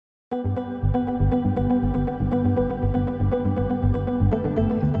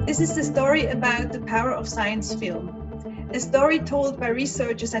This is the story about the power of science film, a story told by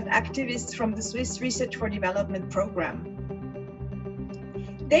researchers and activists from the Swiss Research for Development program.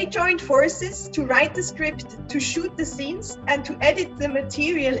 They joined forces to write the script, to shoot the scenes, and to edit the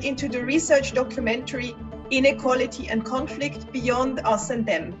material into the research documentary Inequality and Conflict Beyond Us and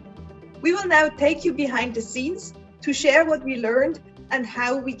Them. We will now take you behind the scenes to share what we learned and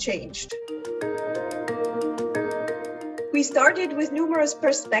how we changed. We started with numerous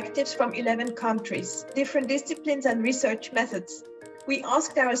perspectives from 11 countries, different disciplines and research methods. We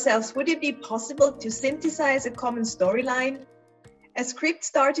asked ourselves, would it be possible to synthesize a common storyline? A script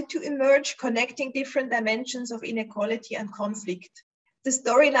started to emerge, connecting different dimensions of inequality and conflict. The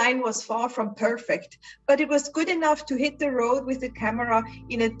storyline was far from perfect, but it was good enough to hit the road with the camera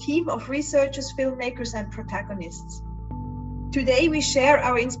in a team of researchers, filmmakers, and protagonists. Today, we share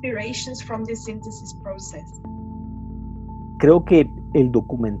our inspirations from this synthesis process. Creo que el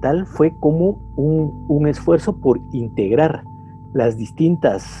documental fue como un esfuerzo por integrar las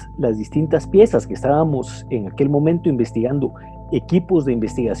distintas piezas que estábamos en aquel momento investigando, equipos de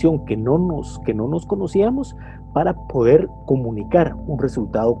investigación que no nos conocíamos, para poder comunicar un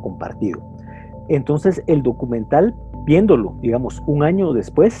resultado compartido. Entonces el documental, viéndolo, digamos, un año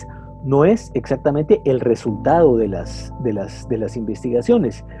después, no es exactamente el resultado de las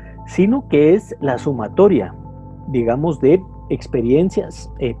investigaciones, sino que es la sumatoria, digamos, de experiencias,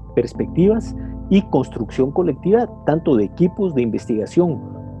 perspectivas y construcción colectiva, tanto de equipos de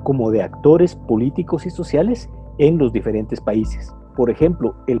investigación como de actores políticos y sociales en los diferentes países. Por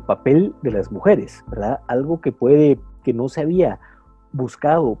ejemplo, el papel de las mujeres, ¿verdad? Algo que no se había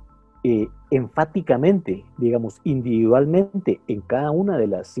buscado enfáticamente, digamos, individualmente en cada una de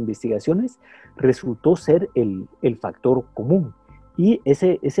las investigaciones, resultó ser el factor común. Y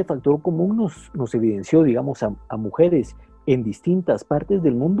ese factor común nos evidenció, digamos, a mujeres en distintas partes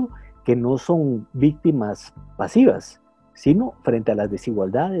del mundo que no son víctimas pasivas, sino frente a las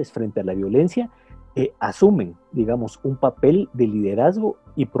desigualdades, frente a la violencia, asumen, digamos, un papel de liderazgo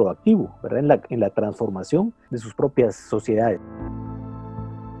y proactivo, ¿verdad? En la transformación de sus propias sociedades.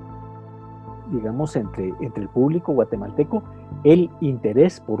 Digamos, entre el público guatemalteco, el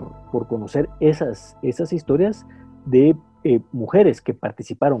interés por conocer esas historias de mujeres que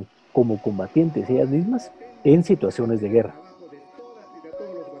participaron como combatientes ellas mismas en situaciones de guerra.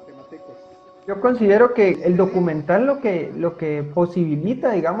 Yo considero que el documental lo que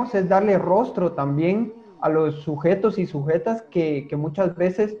posibilita, digamos, es darle rostro también a los sujetos y sujetas que muchas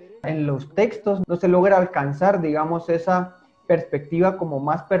veces en los textos no se logra alcanzar, digamos, esa perspectiva como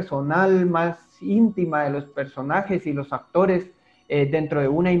más personal, más íntima de los personajes y los actores dentro de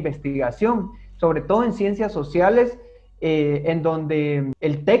una investigación, sobre todo en ciencias sociales, en donde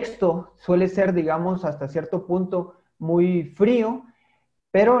el texto suele ser, digamos, hasta cierto punto muy frío,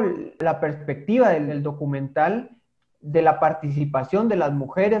 pero la perspectiva del documental, de la participación de las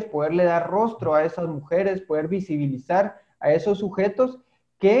mujeres, poderle dar rostro a esas mujeres, poder visibilizar a esos sujetos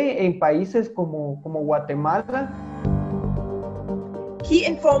que en países como Guatemala. Key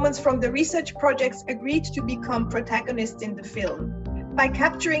informants from the research projects agreed to become protagonists in the film. By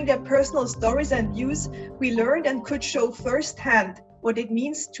capturing their personal stories and views, we learned and could show firsthand what it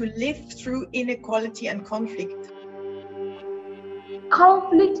means to live through inequality and conflict.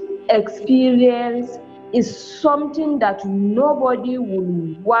 Conflict experience is something that nobody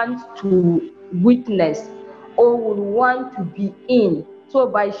would want to witness or would want to be in. So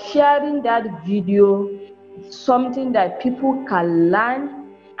by sharing that video, something that people can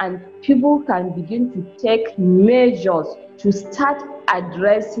learn and people can begin to take measures to start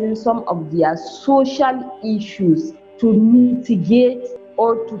addressing some of their social issues to mitigate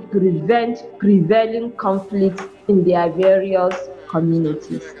or to prevent prevailing conflicts in their various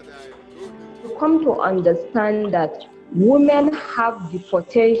communities. To come to understand that women have the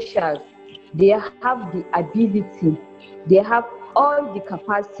potential, they have the ability, they have all the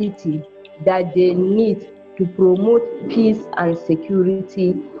capacity that they need to promote peace and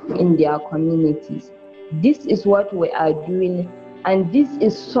security in their communities. This is what we are doing, and this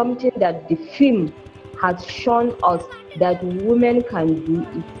is something that the film has shown us that women can do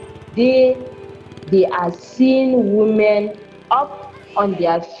it. They are seeing women up on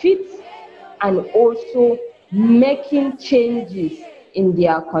their feet and also making changes in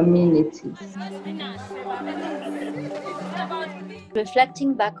their communities.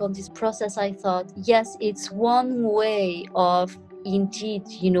 Reflecting back on this process, I thought, yes, it's one way of indeed,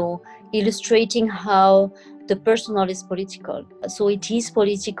 illustrating how the personal is political. So it is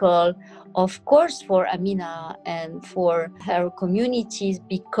political, of course, for Amina and for her communities,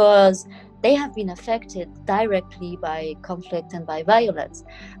 because they have been affected directly by conflict and by violence.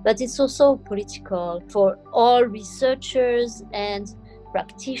 But it's also political for all researchers and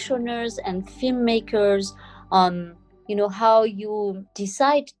practitioners and filmmakers on, how you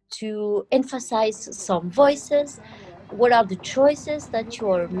decide to emphasize some voices. What are the choices that you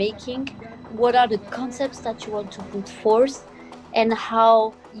are making? What are the concepts that you want to put forth? And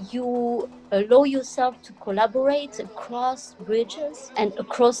how you allow yourself to collaborate across bridges and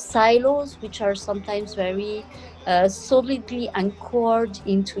across silos, which are sometimes very solidly anchored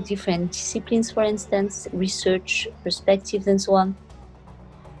into different disciplines, for instance, research perspectives and so on.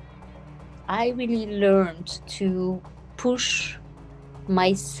 I really learned to push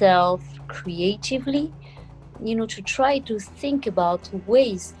myself creatively, to try to think about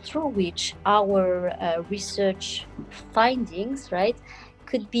ways through which our research findings, right,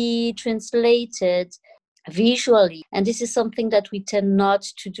 could be translated visually. And this is something that we tend not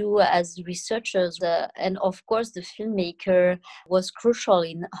to do as researchers. And of course, the filmmaker was crucial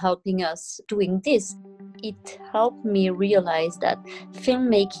in helping us doing this. It helped me realize that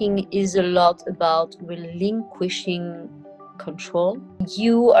filmmaking is a lot about relinquishing control.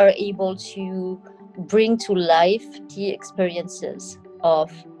 You are able to bring to life the experiences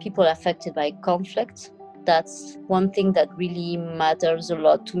of people affected by conflict. That's one thing that really matters a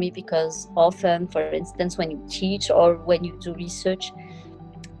lot to me, because often, for instance, when you teach or when you do research,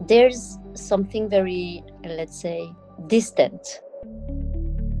 there's something very, let's say, distant.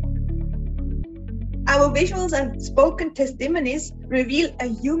 Our visuals and spoken testimonies reveal a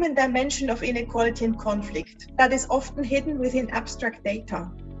human dimension of inequality and conflict that is often hidden within abstract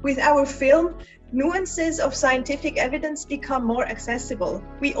data. With our film, nuances of scientific evidence become more accessible.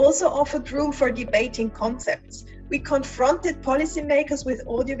 We also offered room for debating concepts. We confronted policymakers with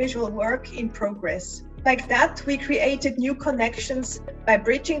audiovisual work in progress. Like that, we created new connections by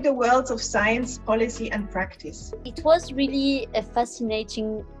bridging the worlds of science, policy, and practice. It was really a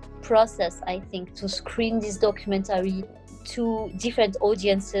fascinating process, I think, to screen this documentary to different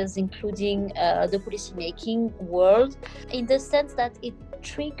audiences, including the policymaking world, in the sense that it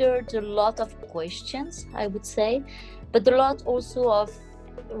triggered a lot of questions, I would say, but a lot also of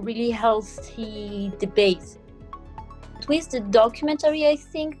really healthy debate. With the documentary, I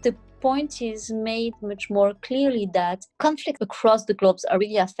think the point is made much more clearly that conflicts across the globes are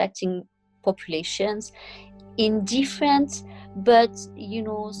really affecting populations in different but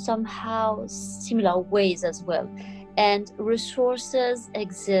somehow similar ways as well. And resources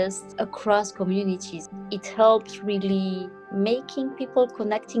exist across communities. It helps really making people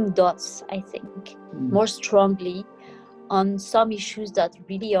connecting dots, I think, more strongly on some issues that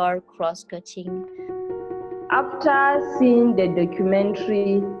really are cross-cutting. After seeing the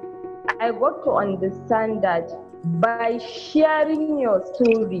documentary, I got to understand that by sharing your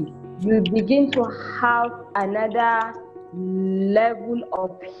story, you begin to have another level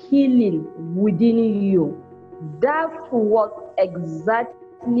of healing within you. That was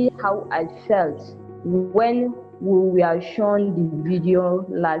exactly how I felt when we were shown the video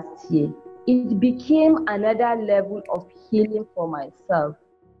last year. It became another level of healing for myself.